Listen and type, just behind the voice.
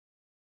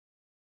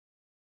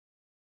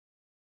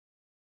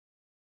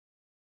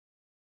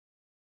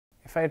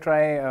if I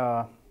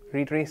try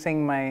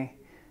retracing my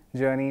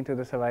journey to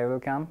the survival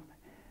camp,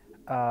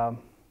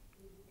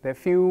 there are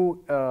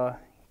few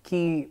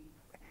key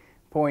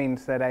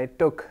points that I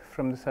took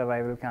from the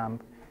survival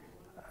camp.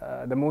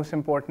 The most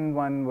important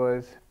one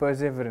was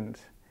perseverance.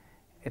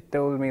 It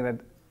told me that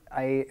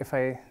if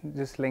I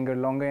just linger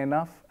longer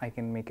enough, I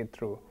can make it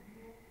through.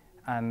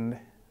 And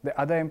the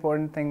other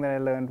important thing that I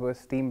learned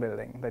was team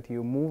building, that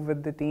you move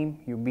with the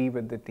team, you be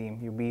with the team,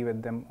 you be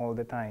with them all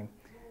the time.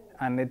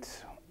 And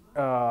it's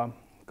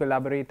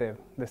collaborative.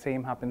 The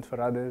same happens for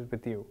others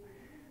with you.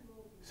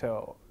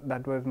 So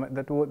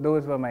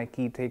those were my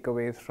key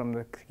takeaways from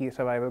the key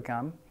survival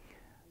camp.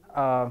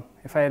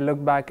 If I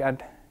look back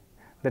at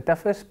the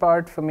toughest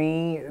part for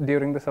me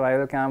during the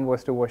survival camp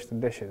was to wash the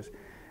dishes.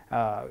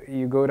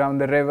 You go down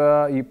the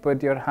river, you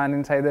put your hand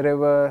inside the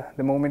river.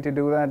 The moment you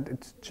do that,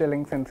 it's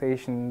chilling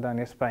sensation down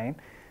your spine.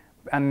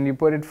 And you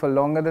put it for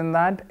longer than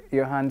that,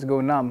 your hands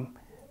go numb.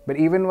 But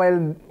even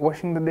while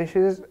washing the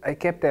dishes, I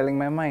kept telling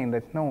my mind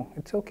that no,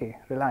 it's okay,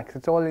 relax.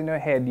 It's all in your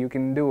head, you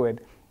can do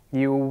it.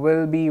 You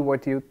will be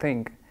what you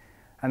think.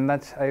 And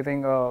that's, I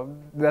think,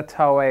 that's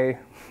how I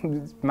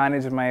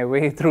managed my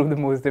way through the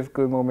most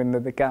difficult moment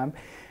of the camp.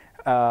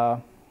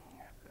 So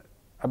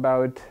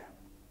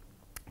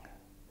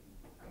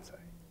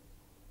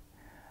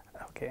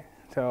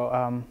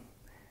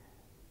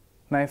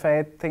now if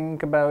I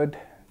think about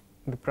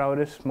the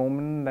proudest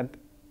moment that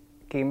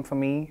came for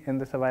me in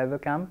the survival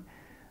camp,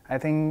 I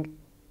think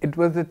it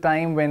was the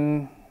time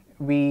when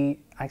we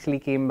actually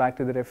came back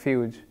to the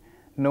refuge,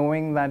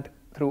 knowing that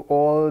through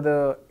all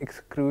the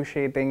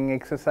excruciating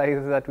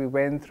exercises that we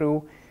went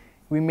through,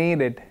 we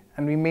made it.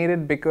 And we made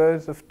it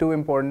because of two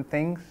important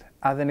things.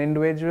 As an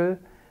individual,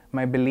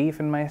 my belief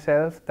in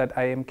myself that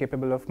I am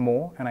capable of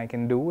more and I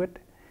can do it.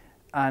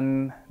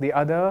 And the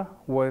other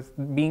was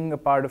being a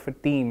part of a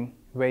team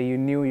where you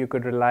knew you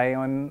could rely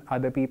on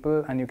other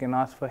people and you can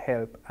ask for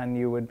help and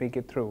you would make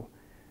it through.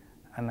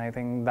 And I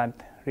think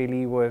that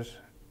really was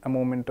a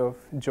moment of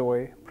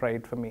joy,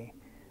 pride for me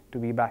to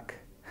be back.